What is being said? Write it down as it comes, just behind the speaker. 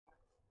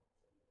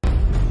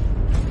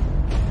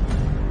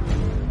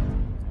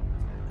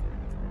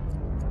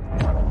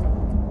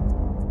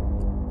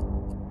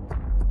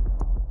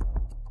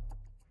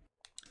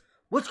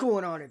What's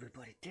going on,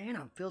 everybody? Dan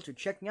Unfiltered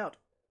checking out.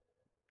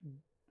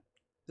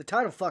 The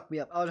title fucked me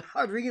up. I was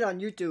reading it on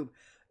YouTube.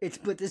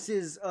 But this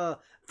is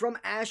From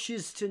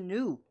Ashes to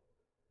New,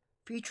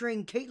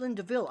 featuring Caitlin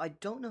DeVille. I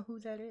don't know who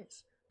that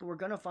is, but we're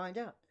gonna find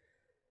out.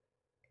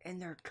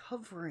 And they're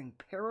covering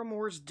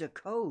Paramore's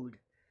Decode.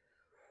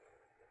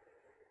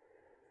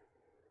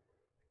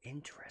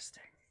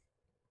 Interesting.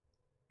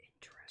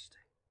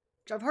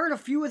 I've heard a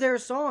few of their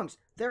songs.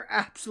 They're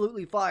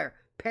absolutely fire.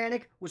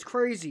 Panic was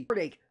crazy.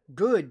 Heartache,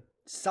 good.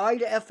 Side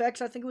FX,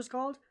 I think it was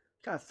called.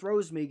 Kind of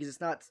throws me because it's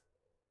not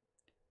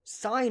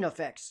Sign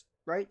Effects,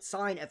 right?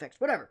 Sign FX,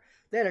 whatever.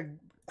 They had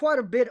quite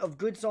a bit of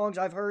good songs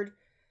I've heard.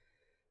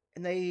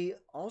 And they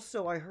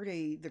also, I heard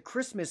the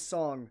Christmas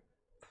song,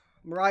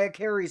 Mariah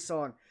Carey's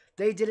song.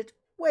 They did it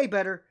way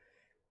better.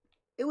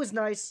 It was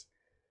nice.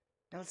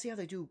 Now let's see how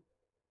they do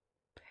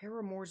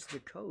Paramore's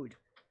Decode,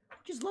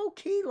 which is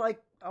low-key,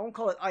 like, I won't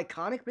call it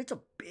iconic, but it's a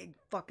big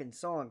fucking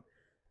song.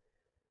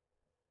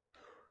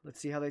 Let's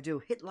see how they do.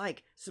 Hit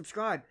like,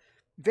 subscribe.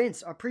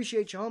 Vince, I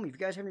appreciate you, homie. If you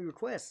guys have any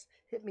requests,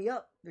 hit me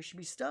up. There should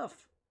be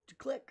stuff to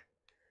click.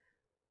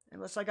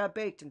 Unless I got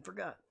baked and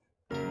forgot.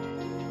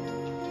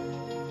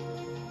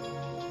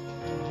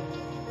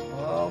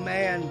 Oh,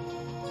 man.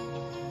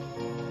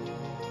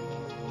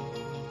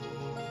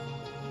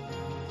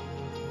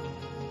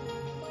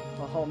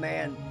 Oh,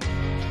 man.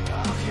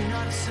 You're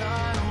not a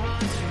sign of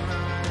what's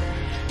right.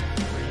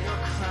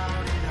 You're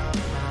clouding up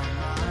my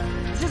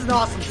mind. This is an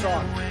awesome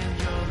song. When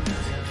you're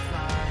losing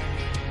fight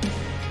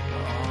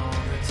all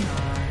the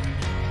time.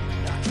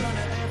 Not trying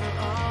to ever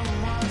own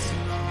what's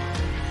wrong,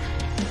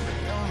 but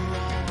you're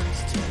always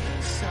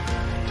taking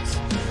sides.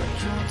 But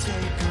you'll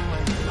take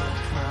away my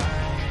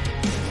pride.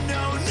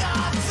 No,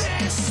 not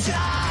this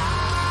time.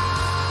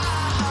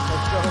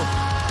 Let's go.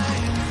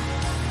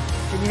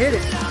 Can you hit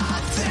it?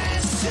 Not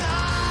this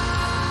time.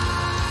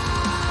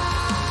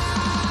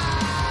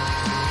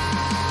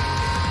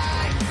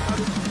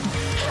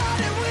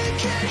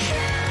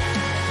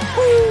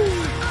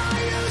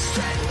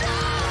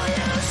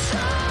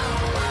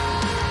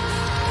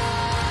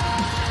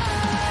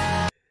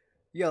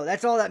 Yo,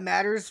 that's all that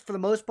matters for the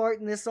most part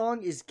in this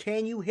song is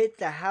can you hit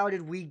the how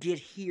did we get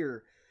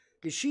here?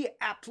 Because she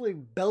absolutely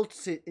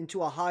belts it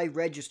into a high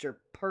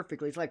register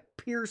perfectly. It's like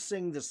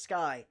piercing the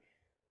sky.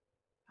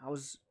 I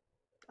was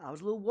a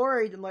little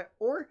worried. I'm like,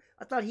 or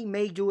I thought he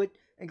may do it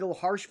and go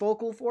harsh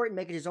vocal for it and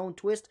make it his own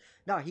twist.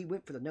 No, he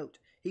went for the note.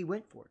 He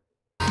went for it.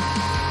 How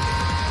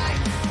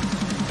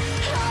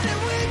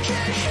did we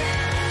get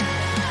here?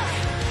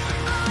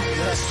 I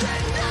used to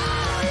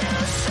know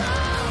you so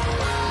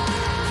well.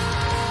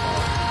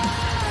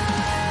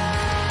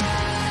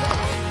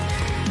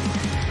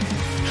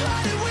 How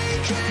did we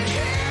get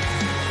here?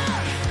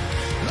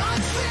 I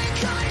think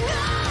I know.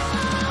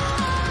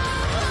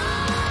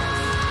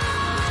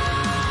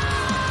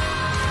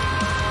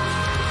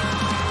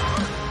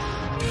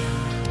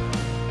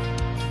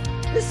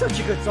 This is such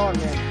a good song,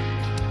 man.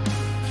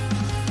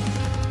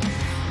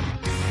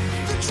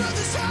 Truth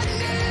is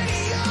hiding in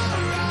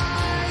your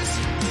eyes,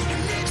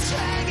 and it's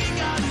hanging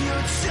on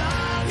your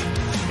tongue,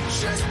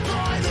 just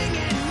boiling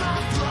in my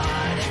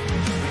blood.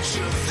 But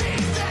you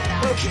think that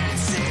I can't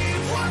see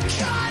what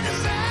kind of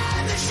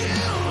man that you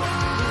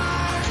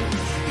are,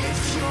 if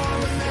you're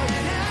a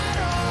man at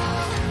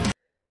all.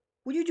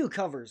 When you do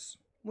covers,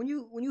 when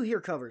you hear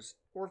covers,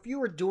 or if you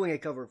were doing a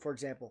cover, for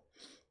example,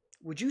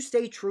 would you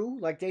stay true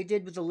like they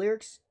did with the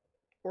lyrics,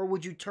 or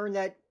would you turn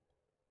that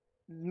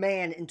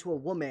man into a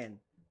woman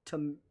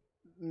to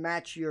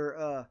match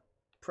your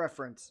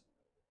preference?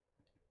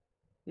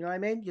 You know what I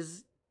mean?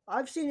 Because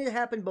I've seen it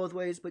happen both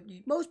ways, but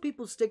most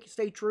people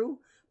stay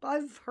true. But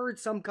I've heard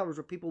some covers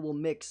where people will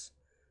mix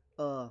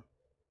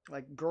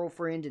like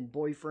girlfriend and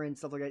boyfriend,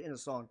 stuff like that, in a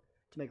song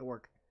to make it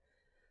work.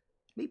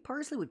 Me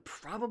personally would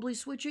probably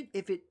switch it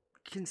if it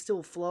can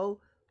still flow,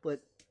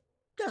 but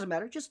doesn't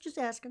matter. Just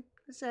asking.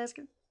 Just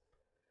asking.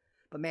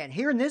 But man,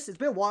 hearing this, it's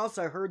been a while since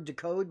I heard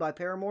Decode by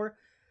Paramore.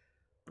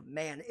 But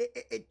man,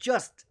 it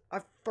just,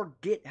 I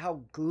forget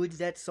how good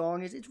that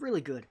song is. It's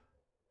really good.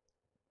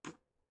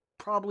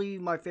 Probably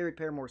my favorite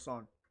Paramore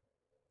song.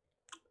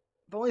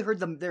 I've only heard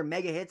their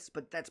mega hits,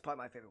 but that's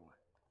probably my favorite one.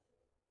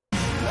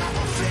 I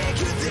will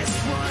figure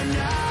this one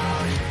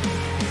out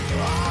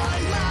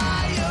on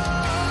my own.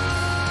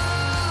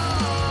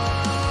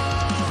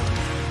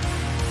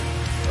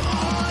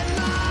 On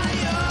my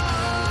own.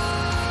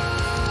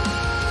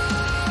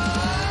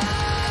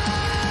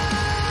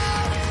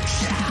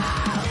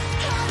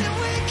 How did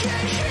we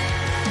get here?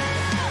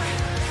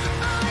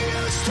 I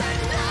used to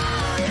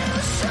know you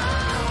so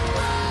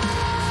well.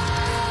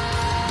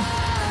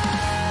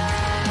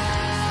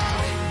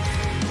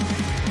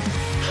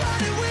 How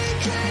did we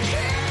get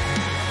here?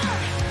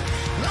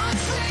 I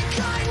think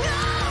I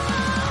know.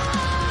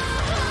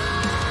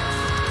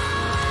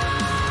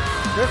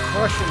 They're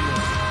crushing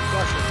this.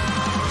 Crushing.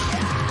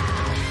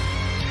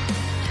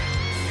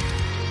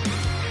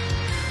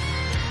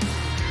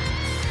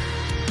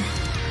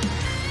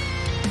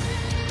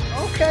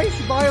 Okay, she's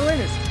a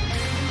violinist.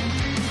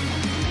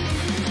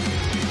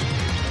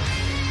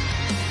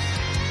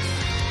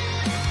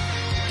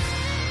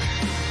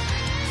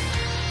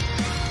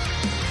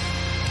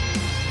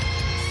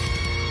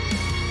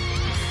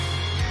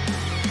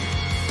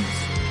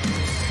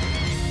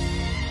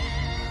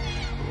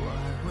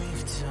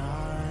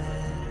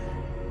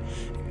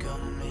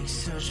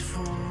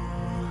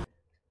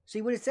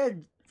 See, when it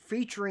said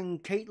featuring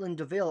Caitlin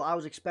DeVille, I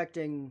was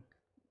expecting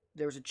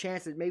there was a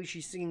chance that maybe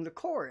she's singing the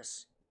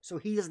chorus, so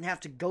he doesn't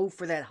have to go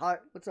for that high.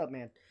 What's up,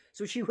 man?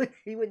 So he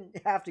wouldn't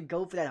have to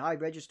go for that high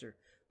register.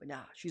 But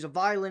nah, she's a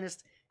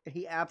violinist, and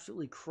he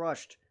absolutely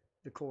crushed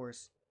the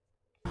chorus.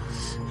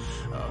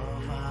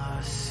 Of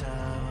ourselves,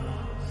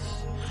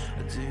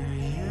 do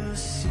you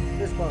see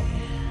This one.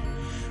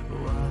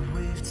 what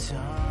we've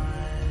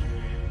done?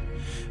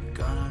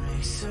 Gonna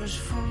make such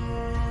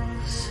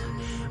fools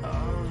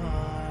of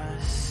ourselves.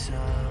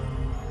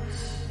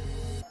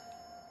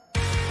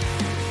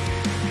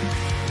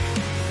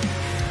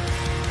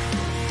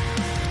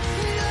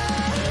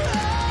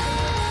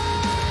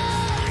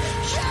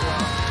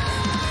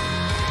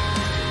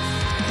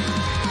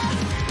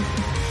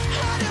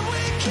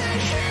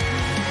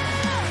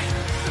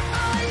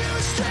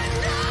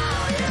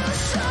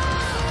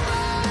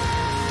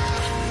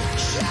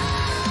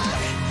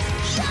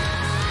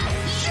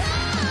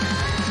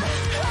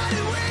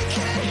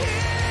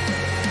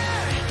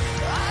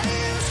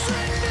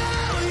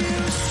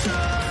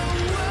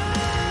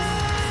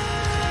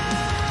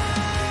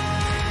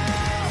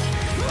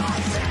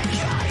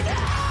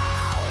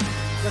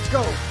 Let's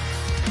go.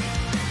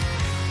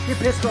 Get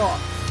pissed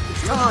off.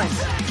 It's time.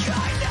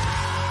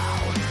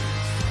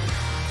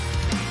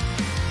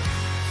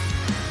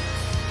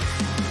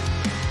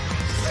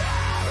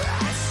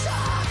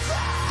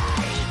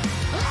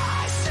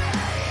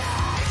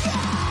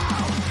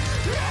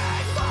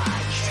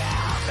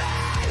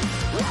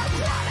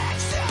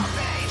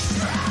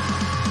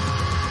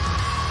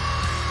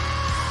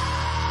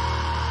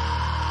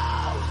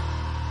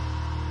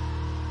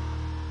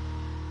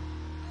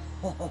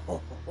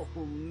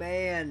 Oh,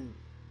 man.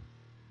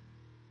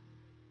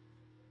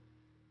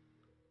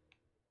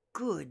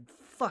 Good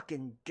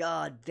fucking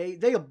God.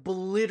 They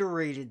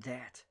obliterated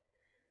that.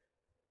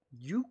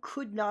 You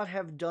could not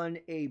have done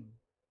a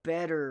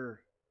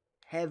better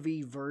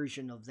heavy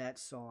version of that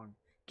song.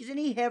 Because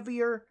any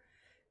heavier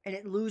and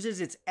it loses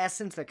its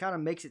essence that kind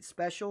of makes it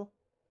special.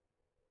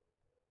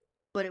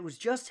 But it was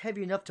just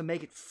heavy enough to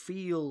make it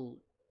feel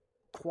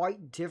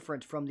quite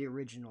different from the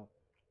original.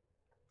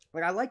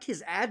 Like, I liked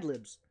his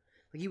ad-libs.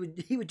 Like,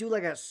 he would do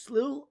like a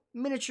little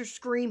miniature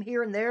scream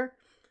here and there.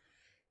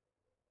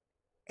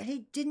 And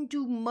he didn't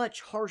do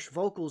much harsh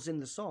vocals in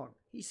the song.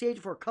 He saved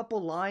it for a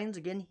couple lines,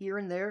 again, here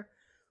and there,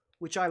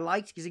 which I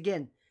liked. Because,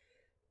 again,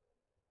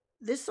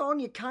 this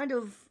song, you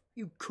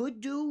could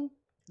do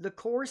the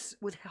chorus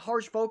with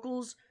harsh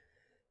vocals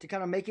to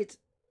kind of make it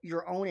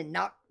your own and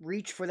not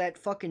reach for that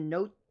fucking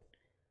note.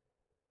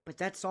 But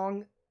that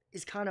song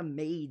is kind of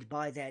made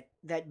by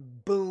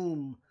that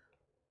boom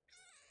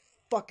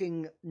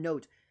fucking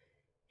note.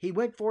 He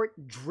went for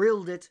it,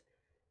 drilled it,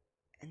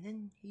 and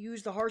then he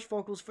used the harsh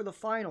vocals for the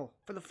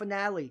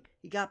finale.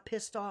 He got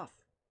pissed off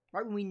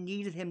right when we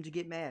needed him to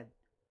get mad.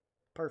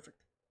 Perfect.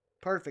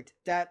 Perfect.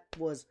 That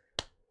was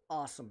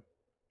awesome.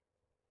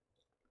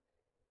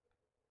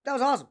 That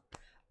was awesome.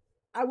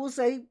 I will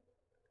say,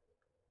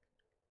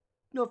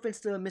 no offense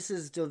to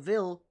Mrs.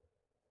 DeVille,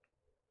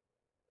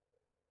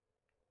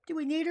 did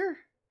we need her?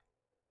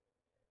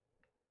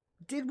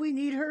 Did we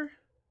need her?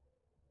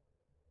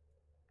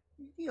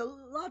 You know,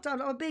 a lot of times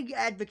I'm a big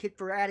advocate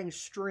for adding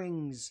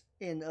strings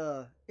in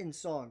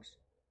songs.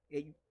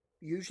 It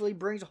usually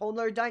brings a whole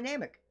nother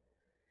dynamic.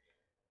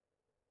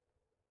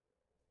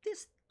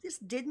 This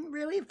didn't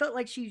really. It felt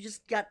like she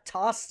just got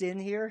tossed in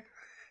here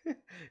and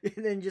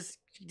then just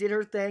did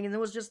her thing and then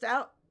was just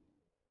out.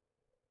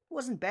 It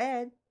wasn't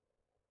bad.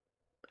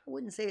 I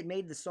wouldn't say it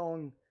made the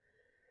song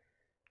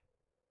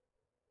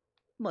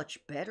much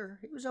better.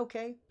 It was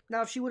okay.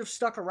 Now, if she would have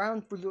stuck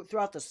around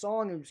throughout the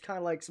song and it was kind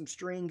of like some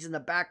strings in the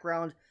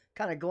background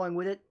kind of going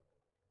with it,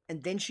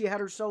 and then she had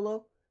her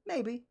solo,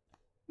 maybe.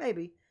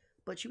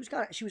 But she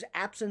was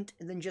absent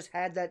and then just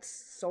had that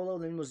solo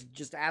and then was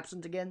just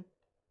absent again.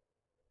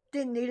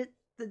 Didn't need it.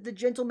 The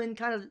gentleman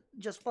kind of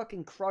just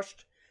fucking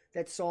crushed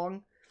that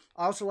song.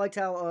 I also liked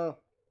how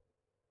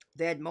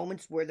they had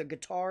moments where the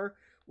guitar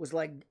was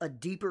like a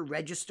deeper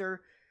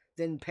register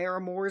than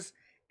Paramore's,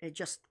 and it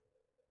just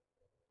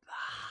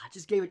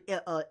gave it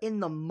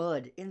in the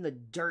mud, in the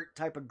dirt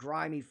type of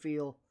grimy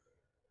feel.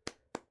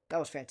 That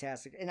was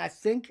fantastic. And I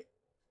think,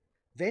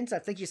 Vince,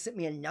 you sent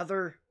me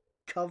another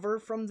cover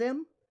from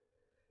them.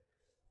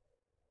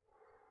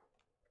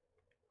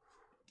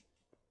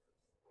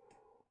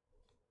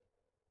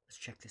 Let's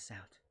check this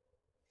out.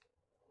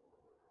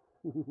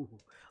 Ooh,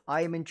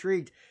 I am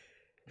intrigued.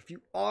 If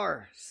you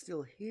are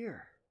still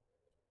here,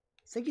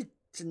 I think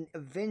it's an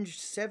Avenged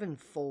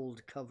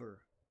Sevenfold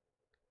cover.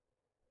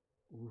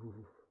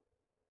 Ooh.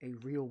 A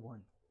real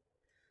one.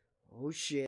 Oh shit.